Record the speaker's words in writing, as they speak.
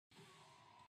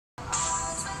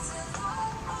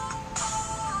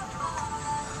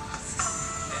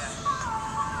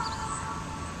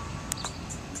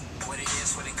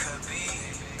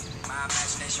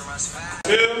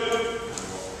2.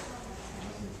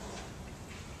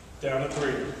 Down to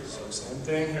 3. So same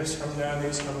thing, hips come down,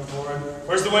 knees coming forward.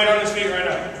 Where's the weight on his feet right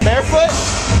now? Barefoot?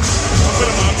 I'll put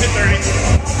him on, hit 30.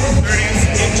 30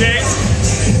 in J's.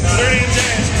 30 in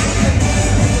J's.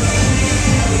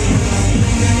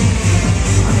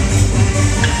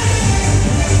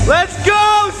 Let's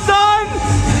go, son!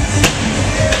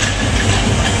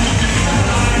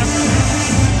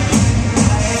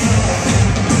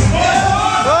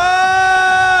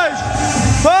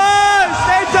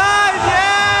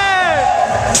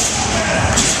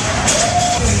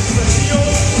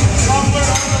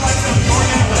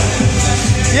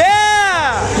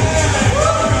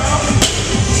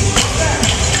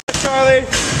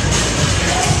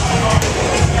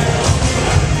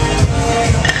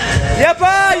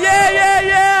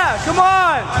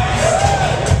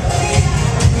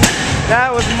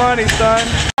 That was money, son.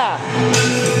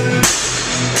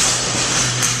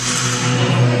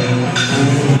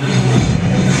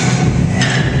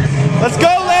 Let's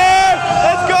go, Lair!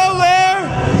 Let's go, Lair!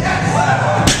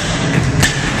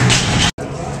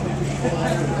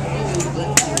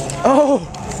 Oh!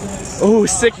 Oh,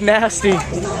 sick nasty.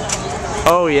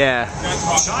 Oh, yeah.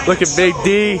 Look at Big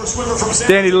D.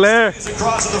 Danny Lair.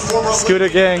 Scooter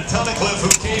Gang.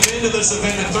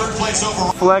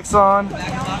 Flex on.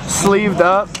 Sleeved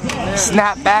up.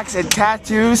 Snapbacks and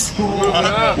tattoos.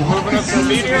 Moving up to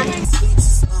medium.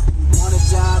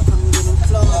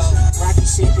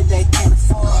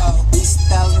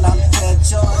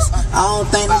 I don't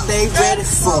think that they ready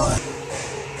for it.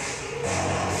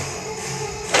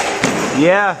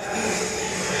 Yeah.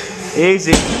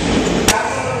 Easy.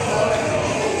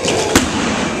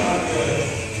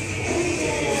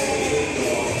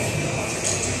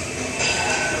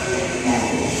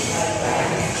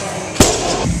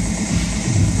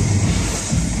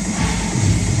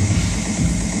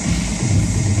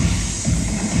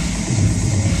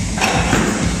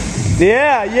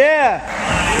 Yeah, yeah.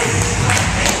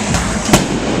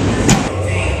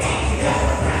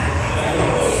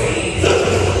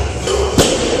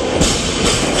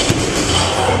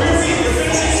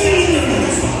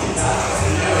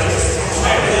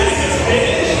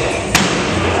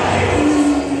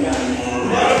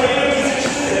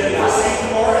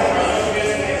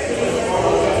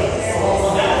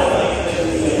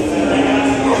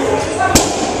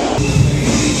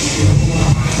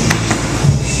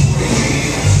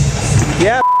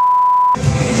 Yeah,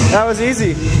 that was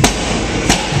easy.